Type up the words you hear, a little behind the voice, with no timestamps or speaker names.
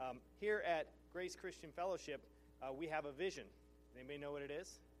Here at Grace Christian Fellowship, we have a vision. Anybody know what it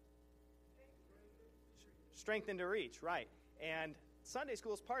is? Strengthen to reach, right. And Sunday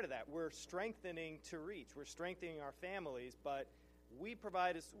school is part of that. We're strengthening to reach. We're strengthening our families, but we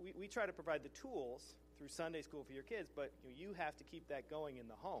try to provide the tools through Sunday school for your kids, but you have to keep that going in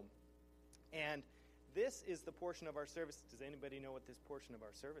the home. And this is the portion of our service. Does anybody know what this portion of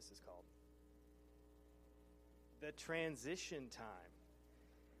our service is called? The transition time.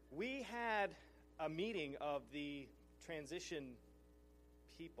 We had a meeting of the transition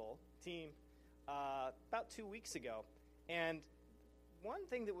team about 2 weeks ago, and one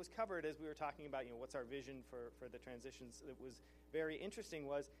thing that was covered as we were talking about, what's our vision for the transitions that was very interesting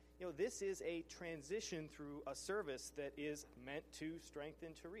was, this is a transition through a service that is meant to strengthen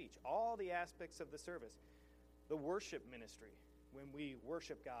to reach. All the aspects of the service. The worship ministry, when we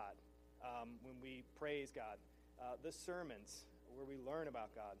worship God, when we praise God. The sermons, where we learn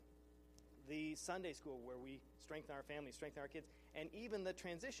about God. The Sunday school, where we strengthen our families, strengthen our kids. And even the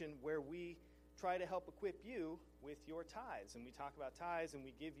transition, where we try to help equip you with your tithes. And we talk about tithes, and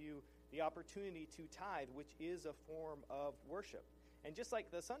we give you the opportunity to tithe, which is a form of worship. And just like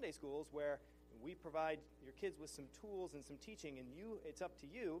the Sunday schools, where we provide your kids with some tools and some teaching, and it's up to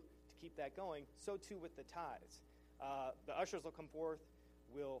you to keep that going, so too with the tithes. The ushers will come forth,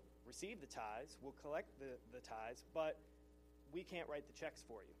 we'll receive the tithes, we'll collect the tithes, but we can't write the checks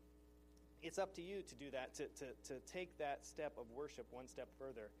for you. It's up to you to do that, to take that step of worship one step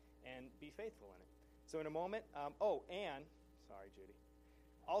further and be faithful in it. So in a moment, sorry, Judy.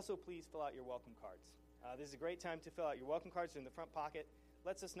 Also, please fill out your welcome cards. This is a great time to fill out your welcome cards. They're in the front pocket.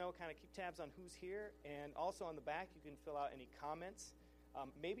 Lets us know, kind of keep tabs on who's here. And also on the back, you can fill out any comments.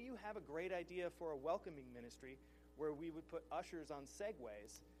 Maybe you have a great idea for a welcoming ministry where we would put ushers on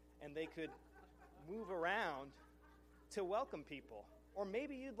Segways and they could move around to welcome people. Or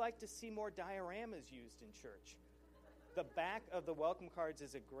maybe you'd like to see more dioramas used in church. The back of the welcome cards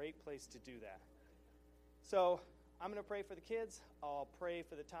is a great place to do that. So I'm going to pray for the kids. I'll pray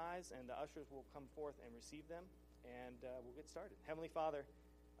for the tithes, and the ushers will come forth and receive them, and we'll get started. Heavenly Father,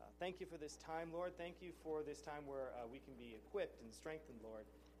 thank you for this time, Lord. Thank you for this time where we can be equipped and strengthened, Lord.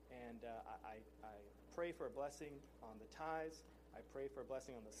 And I pray for a blessing on the tithes. I pray for a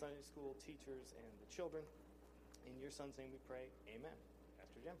blessing on the Sunday school teachers and the children. In your Son's name we pray. Amen.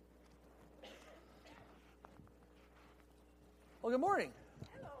 Pastor Jim. Well, good morning.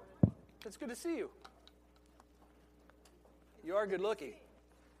 Hello. It's good to see you. You are good looking.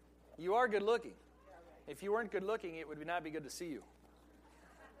 You are good looking. If you weren't good looking, it would not be good to see you.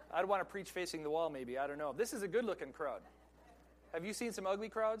 I'd want to preach facing the wall maybe. I don't know. This is a good looking crowd. Have you seen some ugly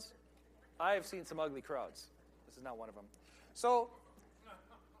crowds? I have seen some ugly crowds. This is not one of them. So,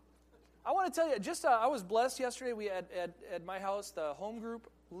 I want to tell you, I was blessed yesterday. We had at my house, the home group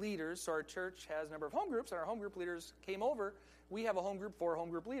leaders, so our church has a number of home groups, and our home group leaders came over. We have a home group for home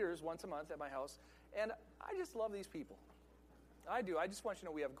group leaders once a month at my house, and I just love these people. I do. I just want you to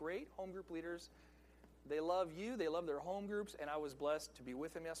know we have great home group leaders. They love you. They love their home groups, and I was blessed to be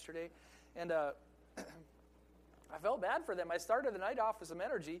with them yesterday. And I felt bad for them. I started the night off with some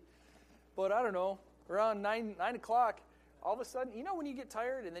energy, but I don't know, around 9 o'clock, all of a sudden, when you get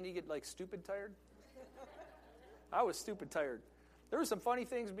tired and then you get like stupid tired? I was stupid tired. There were some funny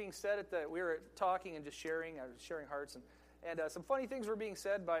things being said we were talking and just sharing. I was sharing hearts, and some funny things were being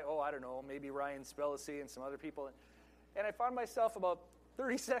said by, I don't know, maybe Ryan Spellacy and some other people. And I found myself about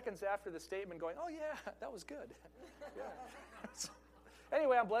 30 seconds after the statement going, oh yeah, that was good. Yeah. So,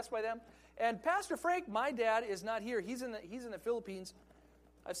 anyway, I'm blessed by them. And Pastor Frank, my dad, is not here. He's in the Philippines.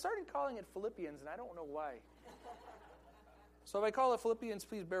 I've started calling it Philippians, and I don't know why. So if I call it Philippians,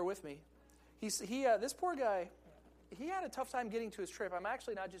 please bear with me. This poor guy, he had a tough time getting to his trip. I'm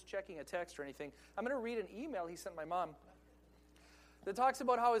actually not just checking a text or anything. I'm going to read an email he sent my mom that talks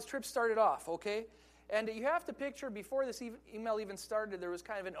about how his trip started off, okay? And you have to picture, before this email even started, there was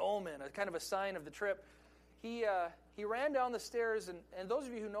kind of an omen, a kind of a sign of the trip. He ran down the stairs, and those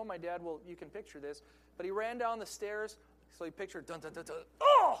of you who know my dad, you can picture this, but he ran down the stairs, so he pictured, dun, dun, dun, dun,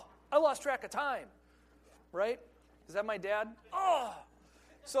 oh, I lost track of time, right? Is that my dad? Oh!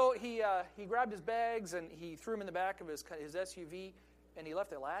 So he grabbed his bags, and he threw them in the back of his SUV, and he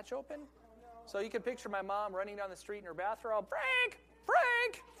left the latch open. So you can picture my mom running down the street in her bathrobe, Frank,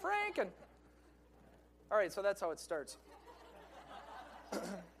 Frank, Frank, and... All right, so that's how it starts.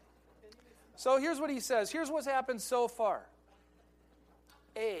 So here's what he says. Here's what's happened so far.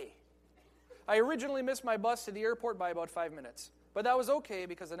 A, I originally missed my bus to the airport by about 5 minutes. But that was okay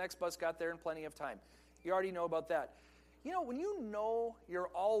because the next bus got there in plenty of time. You already know about that. When you know you're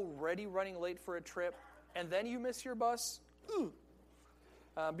already running late for a trip and then you miss your bus,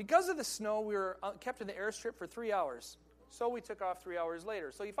 Because of the snow, we were kept in the airstrip for 3 hours. So we took off 3 hours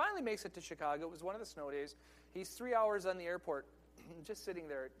later. So he finally makes it to Chicago. It was one of the snow days. He's 3 hours on the airport, just sitting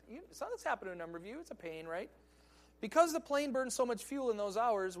there. So that's happened to a number of you. It's a pain, right? Because the plane burned so much fuel in those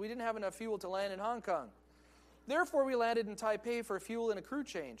hours, we didn't have enough fuel to land in Hong Kong. Therefore, we landed in Taipei for fuel and a crew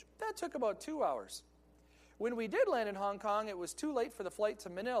change. That took about 2 hours. When we did land in Hong Kong, it was too late for the flight to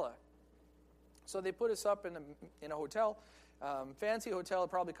Manila. So they put us up in a hotel, fancy hotel. It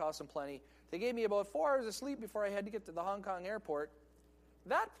probably cost them plenty. They gave me about 4 hours of sleep before I had to get to the Hong Kong airport.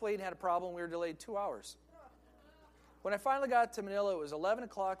 That plane had a problem. We were delayed 2 hours. When I finally got to Manila, it was 11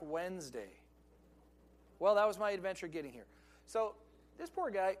 o'clock Wednesday. Well, that was my adventure getting here. So this poor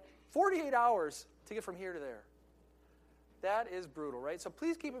guy, 48 hours to get from here to there. That is brutal, right? So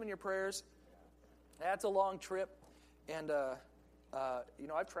please keep him in your prayers. That's a long trip. And,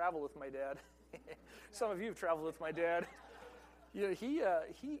 I've traveled with my dad. Some of you have traveled with my dad. He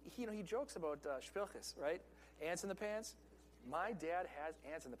jokes about Spilches, right? Ants in the pants. My dad has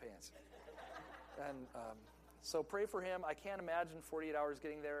ants in the pants. And so pray for him. I can't imagine 48 hours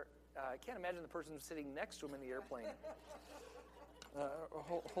getting there. I can't imagine the person sitting next to him in the airplane.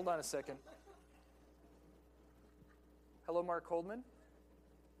 Hold on a second. Hello, Mark Holdman.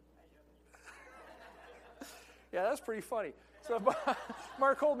 Yeah, that's pretty funny. So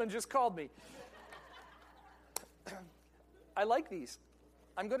Mark Holdman just called me. I like these.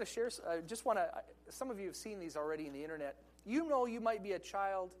 I'm going to share. Some of you have seen these already in the internet. You might be a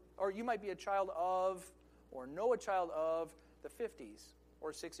child, or you might be a child of, or know a child of the 50s,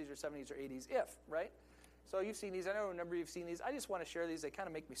 or 60s, or 70s, or 80s, right? So you've seen these. I know a number of you have seen these. I just want to share these. They kind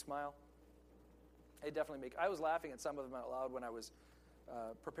of make me smile. They definitely make. I was laughing at some of them out loud when I was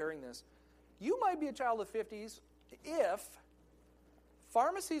preparing this. You might be a child of the 50s if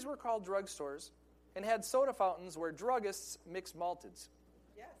pharmacies were called drugstores and had soda fountains where druggists mixed malteds.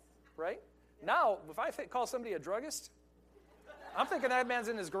 Yes. Right? Yes. Now, if I call somebody a druggist, I'm thinking that man's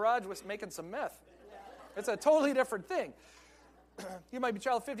in his garage making some meth. Yeah. It's a totally different thing. You might be a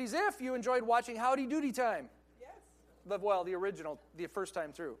child of the 50s if you enjoyed watching Howdy Doody Time. Yes. The original, the first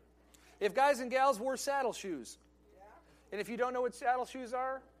time through. If guys and gals wore saddle shoes. Yeah. And if you don't know what saddle shoes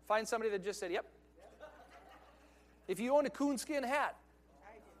are, find somebody that just said, yep. If you own a coonskin hat.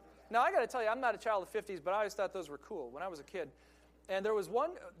 I did. Now, I got to tell you, I'm not a child of the 50s, but I always thought those were cool when I was a kid. And there was one,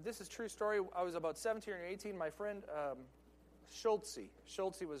 this is a true story, I was about 17 or 18, my friend Schultze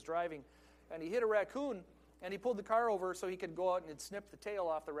was driving, and he hit a raccoon, and he pulled the car over so he could go out and snip the tail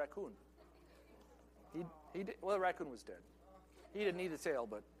off the raccoon. He did, well, the raccoon was dead. He didn't need the tail,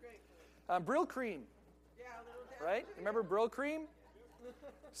 but... Brill cream. Yeah, a little bit. Right? Remember Brill cream?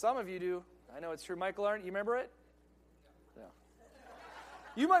 Some of you do. I know it's true. Michael, aren't you remember it? No.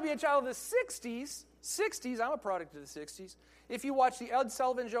 You might be a child of the 60s. 60s, I'm a product of the 60s. If you watch the Ed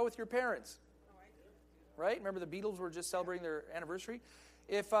Sullivan Show with your parents. Oh, I do. Right? Remember the Beatles were just celebrating their anniversary?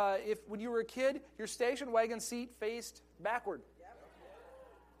 If when you were a kid, your station wagon seat faced backward. Yep.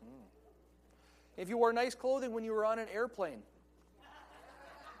 If you wore nice clothing when you were on an airplane.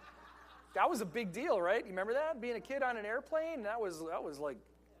 That was a big deal, right? You remember that? Being a kid on an airplane? That was like...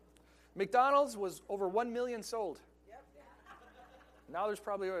 McDonald's was over 1 million sold. Yep. Now there's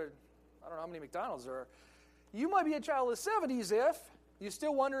probably, I don't know how many McDonald's there are. You might be a child of the 70s if you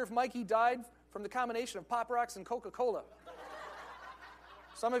still wonder if Mikey died from the combination of Pop Rocks and Coca-Cola.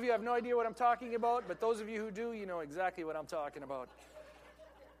 Some of you have no idea what I'm talking about, but those of you who do, you know exactly what I'm talking about.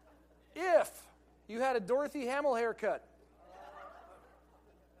 If you had a Dorothy Hamill haircut.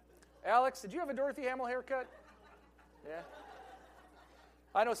 Alex, did you have a Dorothy Hamill haircut? Yeah?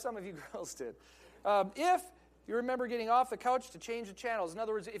 I know some of you girls did. If you remember getting off the couch to change the channels. In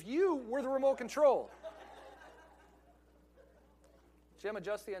other words, if you were the remote control. Jim,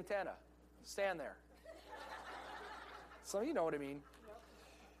 adjust the antenna. Stand there. Some of you know what I mean.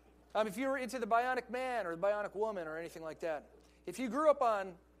 If you were into the Bionic Man or the Bionic Woman or anything like that. If you grew up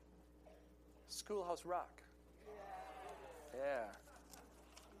on Schoolhouse Rock. Yeah.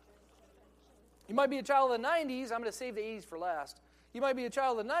 You might be a child of the 90s. I'm going to save the 80s for last. You might be a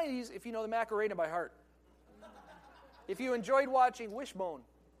child of the 90s if you know the Macarena by heart. If you enjoyed watching Wishbone.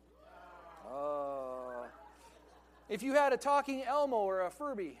 If you had a talking Elmo or a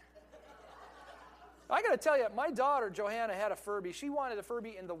Furby. I got to tell you, my daughter, Johanna, had a Furby. She wanted a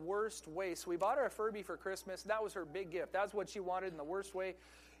Furby in the worst way. So we bought her a Furby for Christmas. That was her big gift. That's what she wanted in the worst way.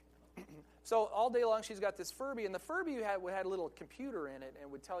 So all day long she's got this Furby, and the Furby had a little computer in it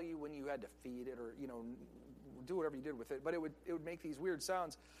and would tell you when you had to feed it or, do whatever you did with it. But it would make these weird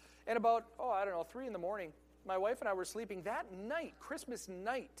sounds. And about, 3 in the morning, my wife and I were sleeping that night, Christmas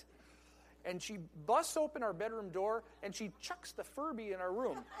night. And she busts open our bedroom door, and she chucks the Furby in our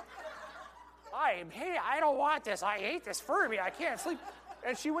room. I don't want this. I hate this Furby. I can't sleep.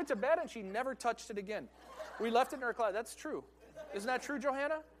 And she went to bed, and she never touched it again. We left it in our closet. That's true. Isn't that true,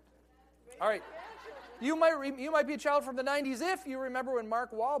 Johanna? All right. You might be a child from the 90s if you remember when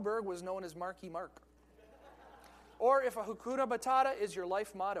Mark Wahlberg was known as Marky Mark. Or if a Hakuna Matata is your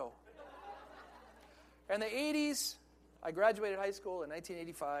life motto. In the 80s, I graduated high school in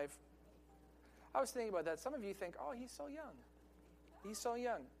 1985. I was thinking about that. Some of you think, oh, he's so young. He's so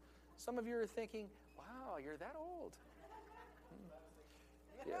young. Some of you are thinking, wow, you're that old.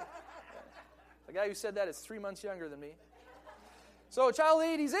 Yeah. The guy who said that is 3 months younger than me. So, child of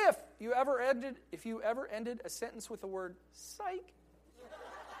the 80s, if you ever ended a sentence with the word psych.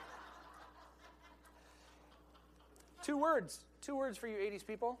 2 words for you 80s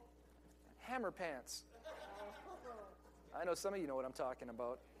people. Hammer pants. I know some of you know what I'm talking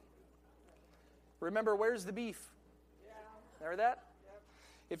about. Remember, where's the beef? Remember that?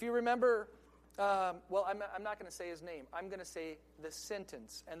 If you remember, I'm not going to say his name. I'm going to say the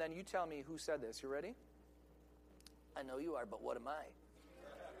sentence, and then you tell me who said this. You ready? I know you are, but what am I?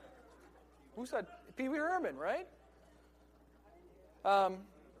 Who said? Pee Wee Herman, right?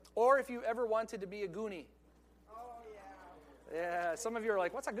 Or if you ever wanted to be a Goonie. Oh, yeah. Yeah, some of you are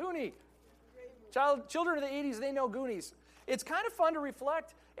like, what's a Goonie? Children of the 80s, they know Goonies. It's kind of fun to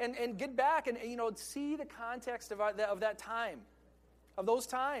reflect and get back and see the context of that time, of those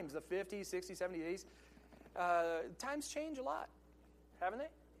times, the 50s, 60s, 70s, 80s. Times change a lot, haven't they?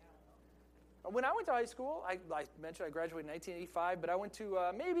 When I went to high school, I mentioned I graduated in 1985, but I went to,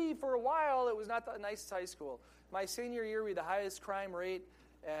 maybe for a while, it was not the nicest high school. My senior year, we had the highest crime rate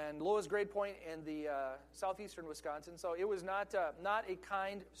and lowest grade point in the southeastern Wisconsin, so it was not a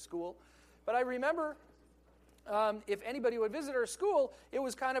kind school. But I remember if anybody would visit our school, it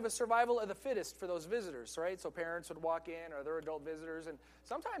was kind of a survival of the fittest for those visitors, right? So parents would walk in or their adult visitors, and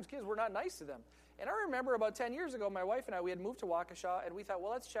sometimes kids were not nice to them. And I remember about 10 years ago, my wife and I, we had moved to Waukesha, and we thought,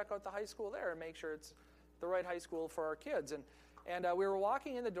 well, let's check out the high school there and make sure it's the right high school for our kids. And we were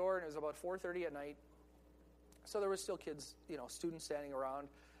walking in the door, and it was about 4:30 at night. So there were still kids, students standing around.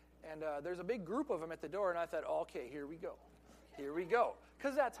 And there's a big group of them at the door, and I thought, okay, here we go. Here we go.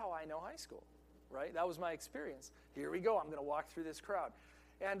 Because that's how I know high school, right? That was my experience. Here we go. I'm going to walk through this crowd.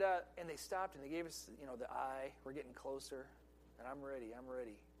 And they stopped, and they gave us, the eye. We're getting closer. And I'm ready.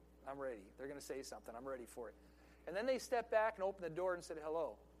 They're going to say something. I'm ready for it. And then they stepped back and opened the door and said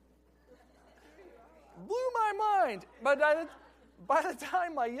hello. Blew my mind. But by the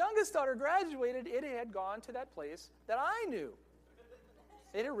time my youngest daughter graduated, it had gone to that place that I knew.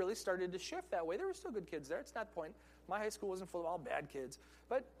 It had really started to shift that way. There were still good kids there. It's not the point. My high school wasn't full of all bad kids.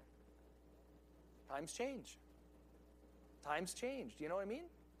 But times change. Times change. Do you know what I mean?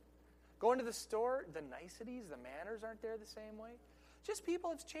 Going to the store, the niceties, the manners aren't there the same way. Just people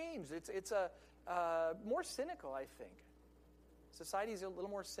have changed. It's more cynical, I think. Society's a little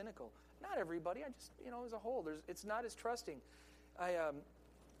more cynical. Not everybody. I just, as a whole, it's not as trusting.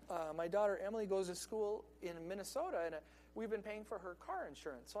 My daughter Emily goes to school in Minnesota, and we've been paying for her car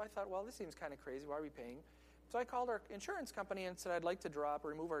insurance. So I thought, well, this seems kind of crazy. Why are we paying? So I called our insurance company and said I'd like to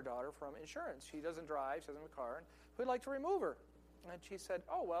remove our daughter from insurance. She doesn't drive. She doesn't have a car, and we'd like to remove her. And she said,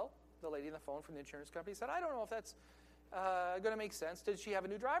 oh, well, the lady on the phone from the insurance company said, I don't know if that's going to make sense. Did she have a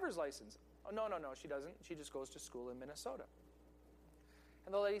new driver's license? Oh, no, she doesn't. She just goes to school in Minnesota.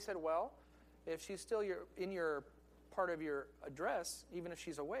 And the lady said, well, if she's still in your part of your address, even if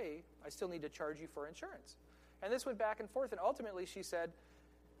she's away, I still need to charge you for insurance. And this went back and forth, and ultimately she said,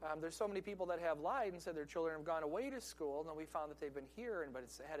 there's so many people that have lied and said their children have gone away to school, and we found that they've been here, but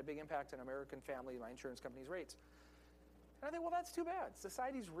it's had a big impact on American family, my insurance company's rates. And I think, well, that's too bad.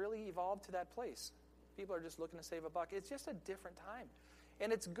 Society's really evolved to that place. People are just looking to save a buck. It's just a different time.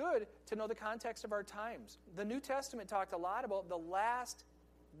 And it's good to know the context of our times. The New Testament talked a lot about the last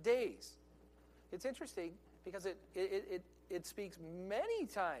days. It's interesting because it speaks many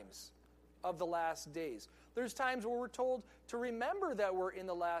times of the last days. There's times where we're told to remember that we're in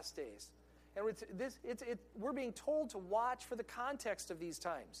the last days. And we're being told to watch for the context of these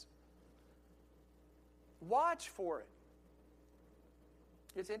times. Watch for it.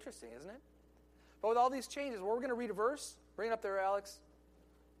 It's interesting, isn't it? But with all these changes, we're going to read a verse. Bring it up there, Alex.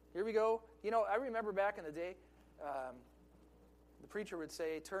 Here we go. I remember back in the day, the preacher would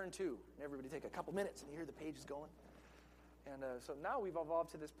say, turn to, and everybody take a couple minutes, and you hear the pages going. And so now we've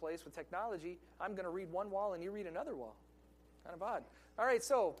evolved to this place with technology. I'm going to read one wall, and you read another wall. Kind of odd. All right,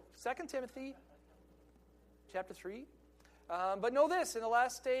 so 2 Timothy chapter 3. But know this, in the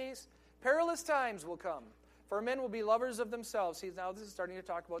last days, perilous times will come. For men will be lovers of themselves. Now this is starting to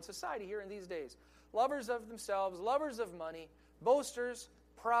talk about society here in these days. Lovers of themselves, lovers of money, boasters,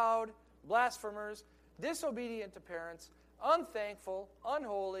 proud, blasphemers, disobedient to parents, unthankful,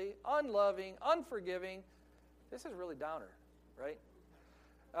 unholy, unloving, unforgiving. This is really downer, right?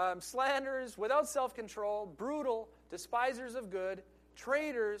 Slanderers, without self-control, brutal, despisers of good,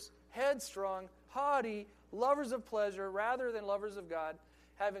 traitors, headstrong, haughty, lovers of pleasure rather than lovers of God,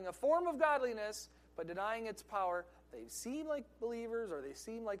 having a form of godliness but denying its power. They seem like believers, or they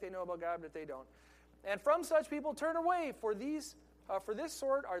seem like they know about God, but they don't. And from such people turn away, for this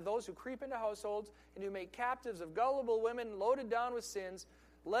sort are those who creep into households and who make captives of gullible women loaded down with sins,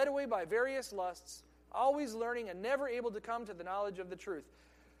 led away by various lusts, always learning and never able to come to the knowledge of the truth.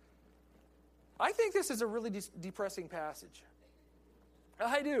 I think this is a really depressing passage.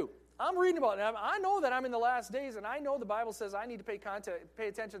 I do. I'm reading about it. I know that I'm in the last days, and I know the Bible says I need to pay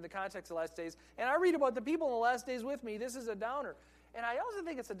attention to the context of the last days. And I read about the people in the last days with me. This is a downer. And I also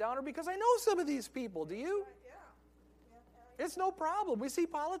think it's a downer because I know some of these people. Do you? Yeah. It's no problem. We see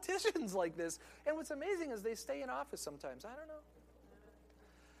politicians like this. And what's amazing is they stay in office sometimes. I don't know.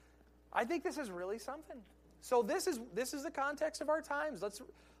 I think this is really something. So this is the context of our times.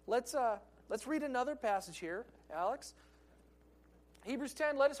 Let's read another passage here, Alex. Hebrews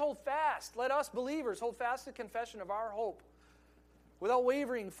 10, let us hold fast. Let us believers hold fast the confession of our hope without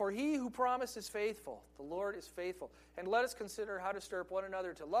wavering, for he who promised is faithful. The Lord is faithful. And let us consider how to stir up one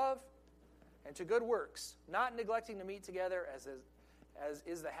another to love and to good works, not neglecting to meet together as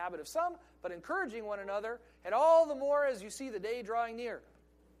is the habit of some, but encouraging one another, and all the more as you see the day drawing near.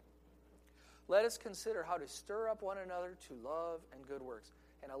 Let us consider how to stir up one another to love and good works.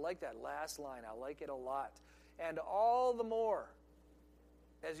 And I like that last line. I like it a lot. And all the more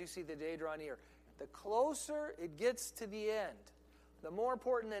as you see the day draw near. The closer it gets to the end, the more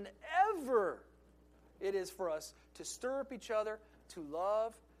important than ever it is for us to stir up each other to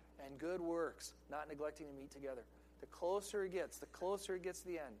love and good works, not neglecting to meet together. The closer it gets to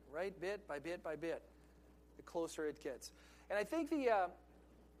the end, right? Bit by bit by bit, the closer it gets. And I think the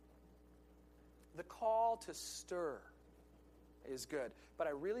call to stir is good. But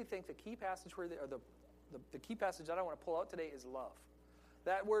I really think the key passage the key passage that I want to pull out today is love.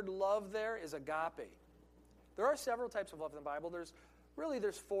 That word love there is agape. There are several types of love in the Bible. There's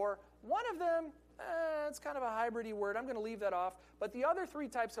four. One of them, it's kind of a hybrid-y word. I'm going to leave that off. But the other three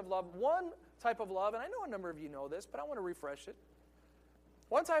types of love, one type of love, and I know a number of you know this, but I want to refresh it.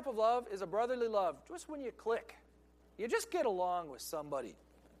 One type of love is a brotherly love, just when you click. You just get along with somebody.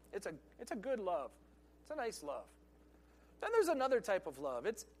 It's a good love. It's a nice love. Then there's another type of love.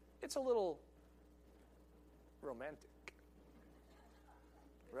 It's a little romantic.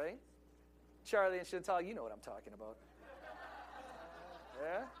 Right? Charlie and Chantal, you know what I'm talking about.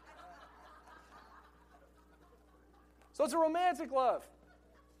 Yeah? So it's a romantic love.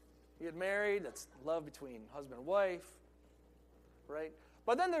 You get married, that's love between husband and wife, right?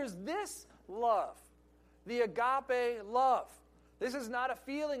 But then there's this love, the agape love. This is not a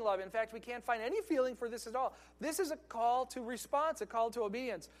feeling love. In fact, we can't find any feeling for this at all. This is a call to response, a call to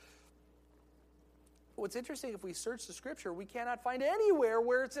obedience. What's interesting, if we search the Scripture, we cannot find anywhere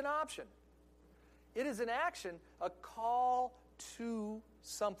where it's an option. It is an action, a call to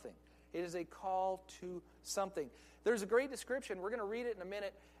something. It is a call to something. There's a great description. We're going to read it in a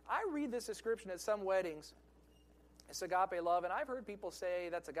minute. I read this description at some weddings. It's agape love, and I've heard people say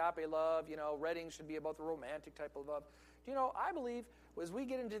that's agape love. Weddings should be about the romantic type of love. I believe as we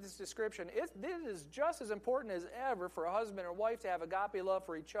get into this description, it is just as important as ever for a husband and wife to have agape love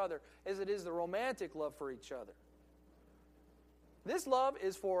for each other as it is the romantic love for each other. This love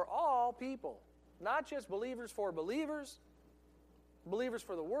is for all people, not just believers for believers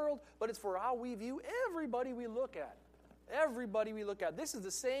for the world, but it's for how we view everybody we look at. Everybody we look at. This is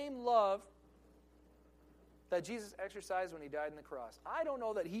the same love that Jesus exercised when he died on the cross. I don't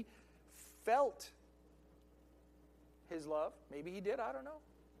know that he felt his love. Maybe he did, I don't know.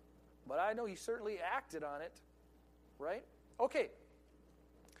 But I know he certainly acted on it. Right? Okay.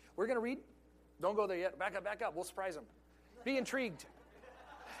 We're going to read. Don't go there yet. Back up. We'll surprise them. Be intrigued.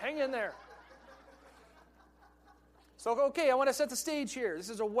 Hang in there. So, okay, I want to set the stage here. This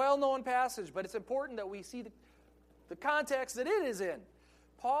is a well-known passage, but it's important that we see the context that it is in.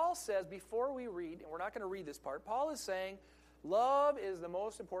 Paul says, before we read, and we're not going to read this part, Paul is saying, love is the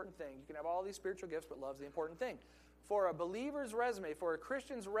most important thing. You can have all these spiritual gifts, but love's the important thing. For a believer's resume, for a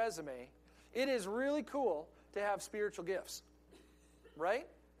Christian's resume, it is really cool to have spiritual gifts. Right?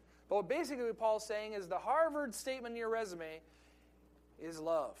 But basically what Paul's saying is the Harvard statement in your resume is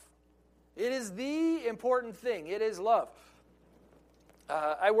love. It is the important thing. It is love.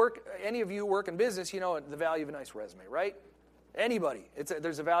 Any of you work in business, you know the value of a nice resume, right? Anybody.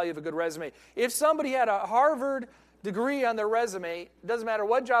 There's a value of a good resume. If somebody had a Harvard degree on their resume, it doesn't matter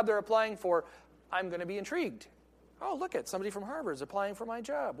what job they're applying for, I'm going to be intrigued. Oh, look at somebody from Harvard is applying for my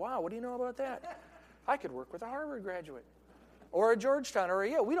job. Wow, what do you know about that? I could work with a Harvard graduate. Or a Georgetown, or a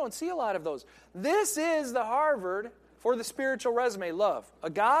Yale. We don't see a lot of those. This is the Harvard for the spiritual resume, love.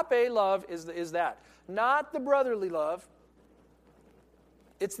 Agape love is that. Not the brotherly love.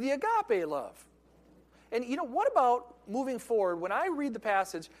 It's the agape love. And you know, what about moving forward? When I read the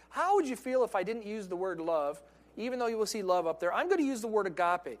passage, how would you feel if I didn't use the word love, even though you will see love up there? I'm going to use the word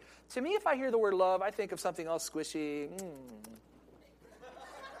agape. To me, if I hear the word love, I think of something else squishy.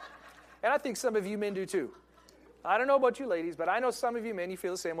 And I think some of you men do too. I don't know about you ladies, but I know some of you men, you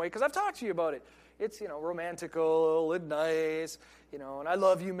feel the same way because I've talked to you about it. It's, romantical and nice, and I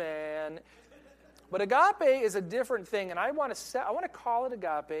love you, man. But agape is a different thing, and I want to call it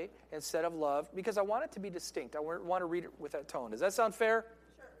agape instead of love because I want it to be distinct. I want to read it with that tone. Does that sound fair?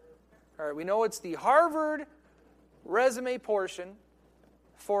 Sure. All right, we know it's the Harvard resume portion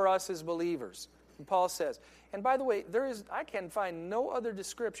for us as believers. And Paul says, and by the way, I can find no other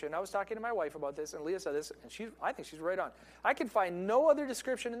description. I was talking to my wife about this, and Leah said this, and I think she's right on. I can find no other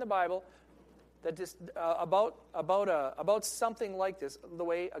description in the Bible that just about something like this, the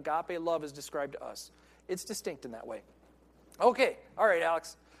way agape love is described to us. It's distinct in that way. Okay, all right,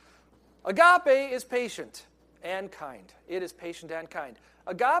 Alex. Agape is patient and kind. It is patient and kind.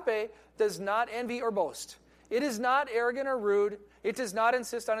 Agape does not envy or boast. It is not arrogant or rude. It does not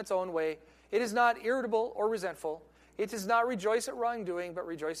insist on its own way. It is not irritable or resentful. It does not rejoice at wrongdoing, but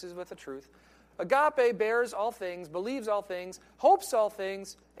rejoices with the truth. Agape bears all things, believes all things, hopes all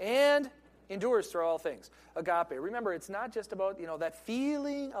things, and endures through all things. Agape. Remember, it's not just about, that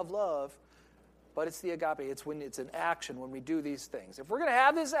feeling of love, but it's the agape. It's when it's an action, when we do these things. If we're going to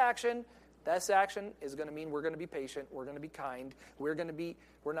have this action is going to mean we're going to be patient, we're going to be kind, we're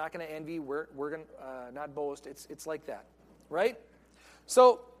not going to envy, we're going to not boast. It's like that, right?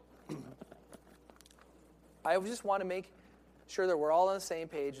 So, I just want to make sure that we're all on the same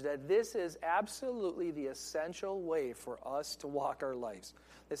page, that this is absolutely the essential way for us to walk our lives.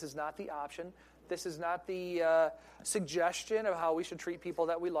 This is not the option. This is not the suggestion of how we should treat people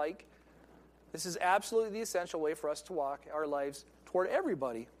that we like. This is absolutely the essential way for us to walk our lives toward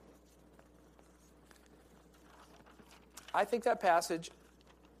everybody. I think that passage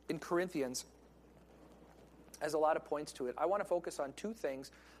in Corinthians has a lot of points to it. I want to focus on two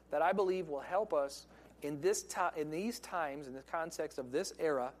things that I believe will help us in these times, in the context of this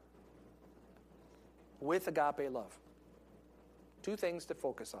era, with agape love. Two things to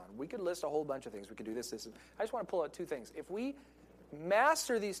focus on. We could list a whole bunch of things. We could do this. I just want to pull out two things. If we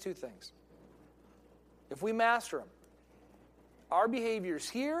master these two things, if we master them, our behaviors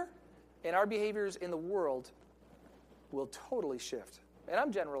here and our behaviors in the world will totally shift. And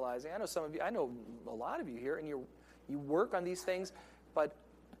I'm generalizing. I know some of you, I know a lot of you here, and you work on these things, but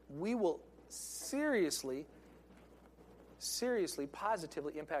we will seriously,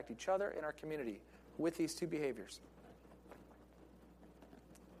 positively impact each other and our community with these two behaviors.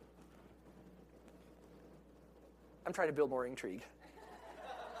 I'm trying to build more intrigue.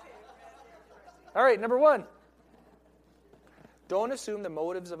 All right, number one. Don't assume the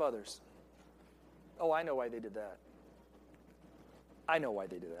motives of others. Oh, I know why they did that. I know why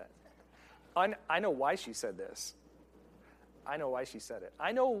they did that. I know why she said this. I know why she said it.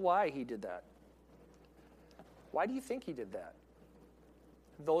 I know why he did that. Why do you think he did that?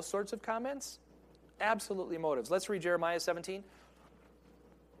 Those sorts of comments? Absolutely motives. Let's read Jeremiah 17.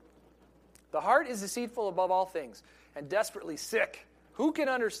 The heart is deceitful above all things and desperately sick. Who can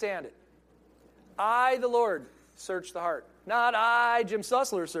understand it? I, the Lord, search the heart. Not I, Jim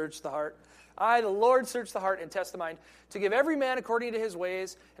Sussler, search the heart. I, the Lord, search the heart and test the mind to give every man according to his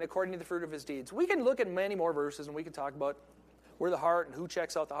ways and according to the fruit of his deeds. We can look at many more verses and we can talk about where the heart and who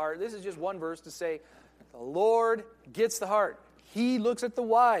checks out the heart. This is just one verse to say the Lord gets the heart. He looks at the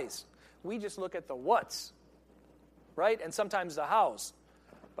whys. We just look at the whats, right? And sometimes the hows.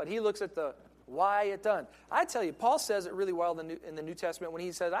 But he looks at the why it done. I tell you, Paul says it really well in the New Testament when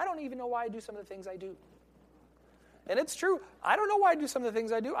he says, I don't even know why I do some of the things I do. And it's true. I don't know why I do some of the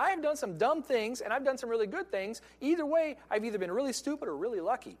things I do. I have done some dumb things, and I've done some really good things. Either way, I've either been really stupid or really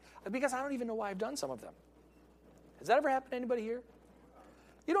lucky, because I don't even know why I've done some of them. Has that ever happened to anybody here?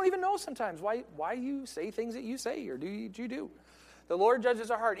 You don't even know sometimes why you say things that you say or do you do. The Lord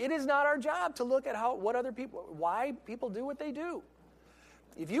judges our heart. It is not our job to look at why people do what they do.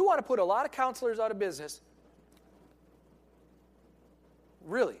 If you want to put a lot of counselors out of business,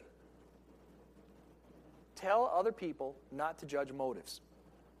 really, Tell other people not to judge motives.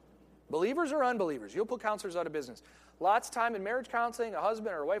 Believers or unbelievers. You'll put counselors out of business. Lots of time in marriage counseling, a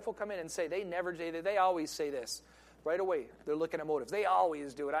husband or a wife will come in and say, they always say this. Right away, they're looking at motives. They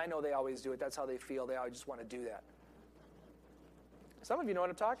always do it. I know they always do it. That's how they feel. They always just want to do that. Some of you know what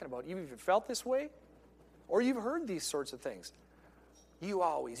I'm talking about. You've either felt this way, or you've heard these sorts of things. You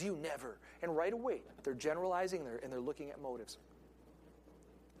always, you never. And right away, they're generalizing and they're looking at motives.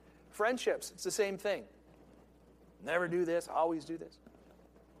 Friendships, it's the same thing. Never do this, always do this.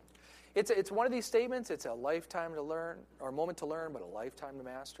 It's one of these statements. It's a lifetime to learn, or a moment to learn, but a lifetime to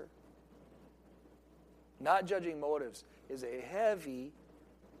master. Not judging motives is a heavy,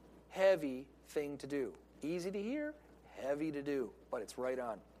 heavy thing to do. Easy to hear, heavy to do, but it's right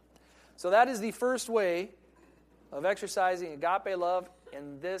on. So that is the first way of exercising agape love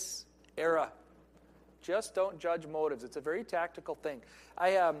in this era. Just don't judge motives. It's a very tactical thing.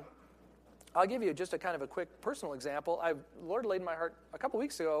 I'll give you just a kind of a quick personal example. The Lord laid in my heart a couple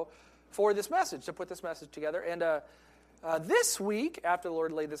weeks ago for this message, to put this message together. And this week, after the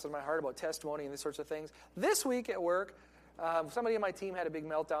Lord laid this in my heart about testimony and these sorts of things, this week at work, somebody on my team had a big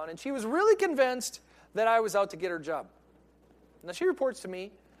meltdown, and she was really convinced that I was out to get her job. Now, she reports to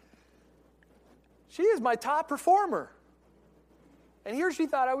me, she is my top performer. And here she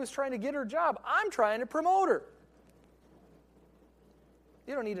thought I was trying to get her job. I'm trying to promote her.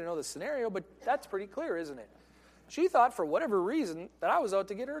 You don't need to know the scenario, but that's pretty clear, isn't it? She thought, for whatever reason, that I was out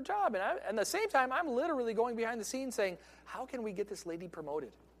to get her a job. And at the same time, I'm literally going behind the scenes saying, how can we get this lady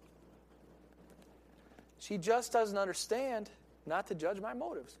promoted? She just doesn't understand not to judge my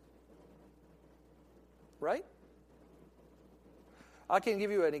motives. Right? I can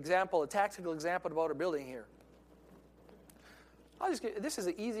give you an example, a tactical example about our building here. This is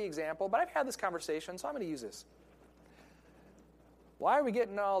an easy example, but I've had this conversation, so I'm going to use this. Why are we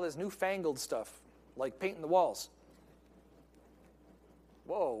getting all this newfangled stuff, like painting the walls?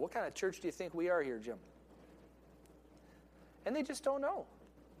 Whoa, what kind of church do you think we are here, Jim? And they just don't know.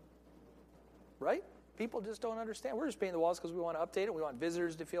 Right? People just don't understand. We're just painting the walls because we want to update it. We want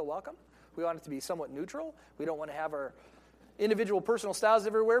visitors to feel welcome. We want it to be somewhat neutral. We don't want to have our individual personal styles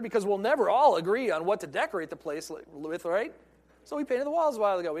everywhere because we'll never all agree on what to decorate the place with, right? So we painted the walls a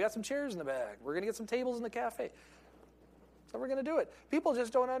while ago. We got some chairs in the back. We're going to get some tables in the cafe. So we're going to do it. People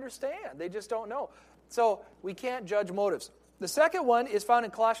just don't understand. They just don't know. So we can't judge motives. The second one is found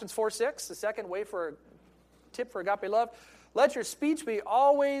in Colossians 4:6, the second way for a tip for agape love. Let your speech be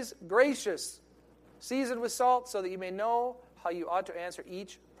always gracious, seasoned with salt, so that you may know how you ought to answer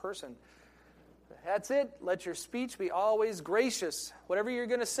each person. That's it. Let your speech be always gracious. Whatever you're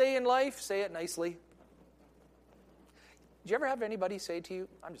going to say in life, say it nicely. Did you ever have anybody say to you,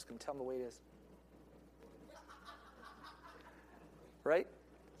 I'm just going to tell them the way it is? Right?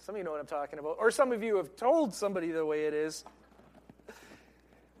 Some of you know what I'm talking about. Or some of you have told somebody the way it is.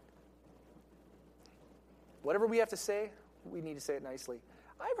 Whatever we have to say, we need to say it nicely.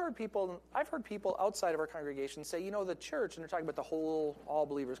 I've heard people outside of our congregation say, the church, and they're talking about the whole, all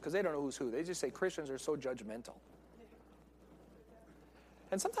believers, because they don't know who's who. They just say Christians are so judgmental.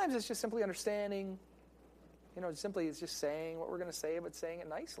 And sometimes it's just simply understanding, it's just saying what we're going to say, but saying it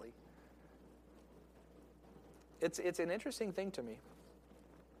nicely. It's an interesting thing to me.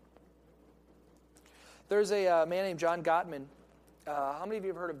 There's a man named John Gottman. How many of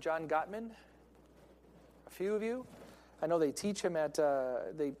you have heard of John Gottman? A few of you? I know they teach him at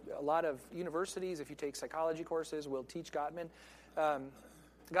a lot of universities. If you take psychology courses, will teach Gottman.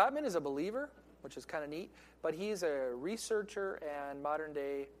 Gottman is a believer, which is kind of neat, but he's a researcher and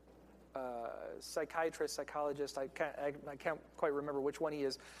modern-day psychiatrist, psychologist. I can't quite remember which one he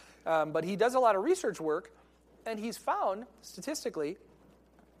is. But he does a lot of research work, and he's found, statistically,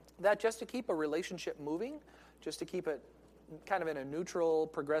 that just to keep a relationship moving, just to keep it kind of in a neutral,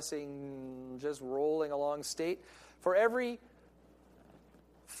 progressing, just rolling along state, for every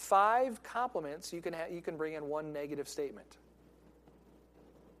 5 compliments, you can bring in 1 negative statement.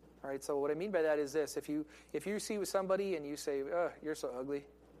 All right, so what I mean by that is this. If you see with somebody and you say, you're so ugly,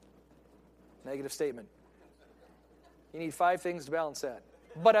 negative statement. You need 5 things to balance that.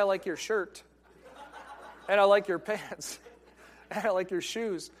 But I like your shirt. And I like your pants. And I like your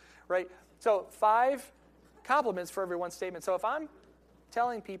shoes. Right? So 5 compliments for every 1 statement. So if I'm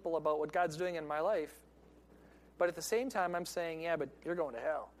telling people about what God's doing in my life, but at the same time I'm saying, yeah, but you're going to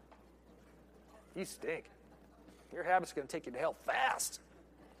hell. You stink. Your habit's going to take you to hell fast.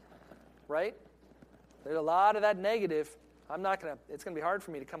 Right? There's a lot of that negative. It's going to be hard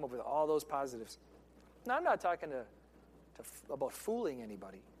for me to come up with all those positives. Now, I'm not talking about fooling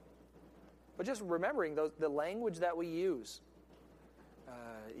anybody, but just remembering the language that we use.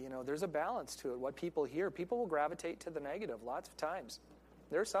 there's a balance to it. What people hear, people will gravitate to the negative lots of times.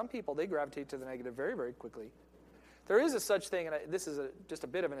 There are some people, they gravitate to the negative very, very quickly. There is a such thing, and this is just a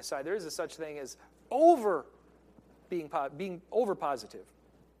bit of an aside, there is a such thing as being over positive.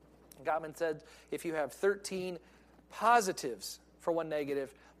 Gottman said if you have 13 positives for one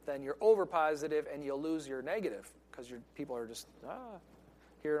negative, then you're over positive and you'll lose your negative because your people are just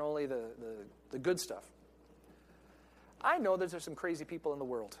hearing only the good stuff. I know that there's some crazy people in the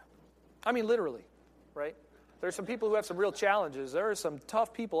world. I mean, literally, right? There's some people who have some real challenges. There are some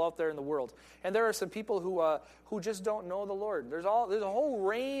tough people out there in the world, and there are some people who just don't know the Lord. There's a whole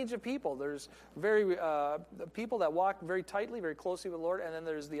range of people. There's people that walk very tightly, very closely with the Lord, and then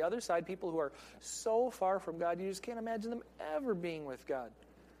there's the other side, people who are so far from God you just can't imagine them ever being with God.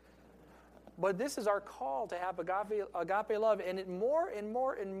 But this is our call to have agape love, and more and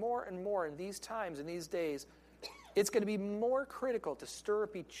more and more and more in these times, in these days, it's going to be more critical to stir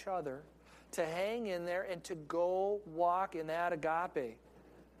up each other, to hang in there, and to go walk in that agape.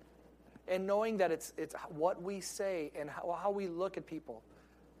 And knowing that it's what we say and how we look at people.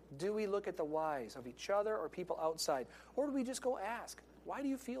 Do we look at the whys of each other or people outside? Or do we just go ask, why do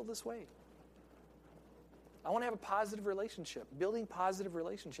you feel this way? I want to have a positive relationship, building positive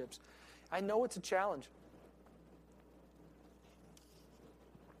relationships. I know it's a challenge.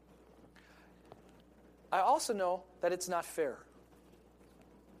 I also know that it's not fair.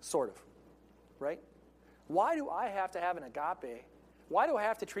 Sort of. Right? Why do I have to have an agape? Why do I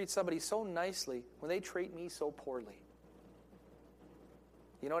have to treat somebody so nicely when they treat me so poorly?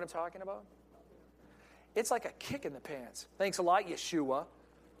 You know what I'm talking about? It's like a kick in the pants. Thanks a lot, Yeshua.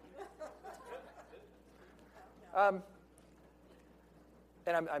 And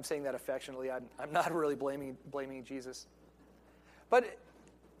I'm saying that affectionately. I'm not really blaming Jesus. But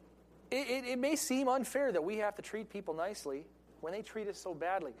it may seem unfair that we have to treat people nicely when they treat us so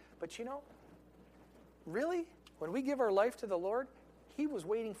badly. But really, when we give our life to the Lord, He was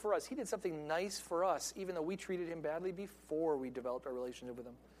waiting for us. He did something nice for us, even though we treated Him badly before we developed our relationship with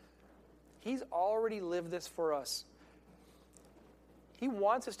Him. He's already lived this for us. He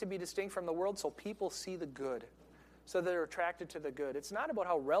wants us to be distinct from the world so people see the good, so they're attracted to the good. It's not about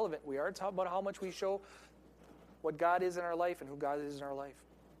how relevant we are. It's about how much we show what God is in our life and who God is in our life.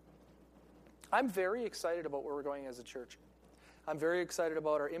 I'm very excited about where we're going as a church. I'm very excited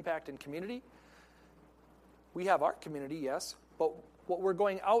about our impact in community. We have our community, yes, but what we're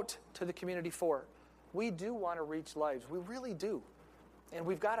going out to the community for, we do want to reach lives. We really do. And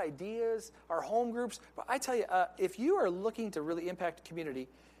we've got ideas, our home groups. But I tell you, if you are looking to really impact the community,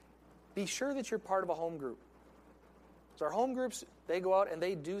 be sure that you're part of a home group. So our home groups, they go out and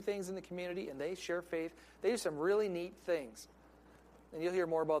they do things in the community and they share faith. They do some really neat things. And you'll hear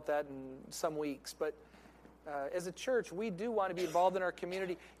more about that in some weeks. But as a church, we do want to be involved in our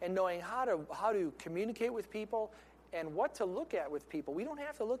community and knowing how to communicate with people and what to look at with people. We don't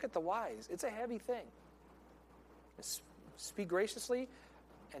have to look at the whys. It's a heavy thing. Just speak graciously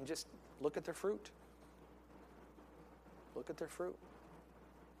and just look at their fruit. Look at their fruit.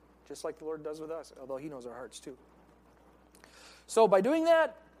 Just like the Lord does with us, although He knows our hearts too. So by doing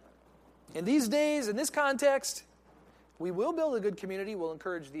that, in these days, in this context, we will build a good community. We'll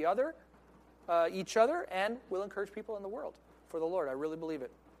encourage each other, and we'll encourage people in the world for the Lord. I really believe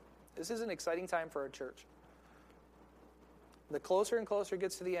it. This is an exciting time for our church. The closer and closer it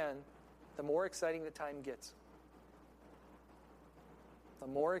gets to the end, the more exciting the time gets. The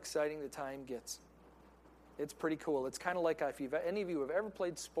more exciting the time gets. It's pretty cool. It's kind of like if any of you have ever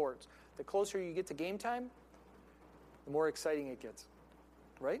played sports, the closer you get to game time, the more exciting it gets.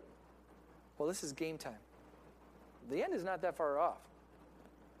 Right? Well, this is game time. The end is not that far off.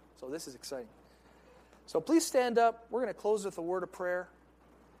 So this is exciting. So please stand up. We're going to close with a word of prayer.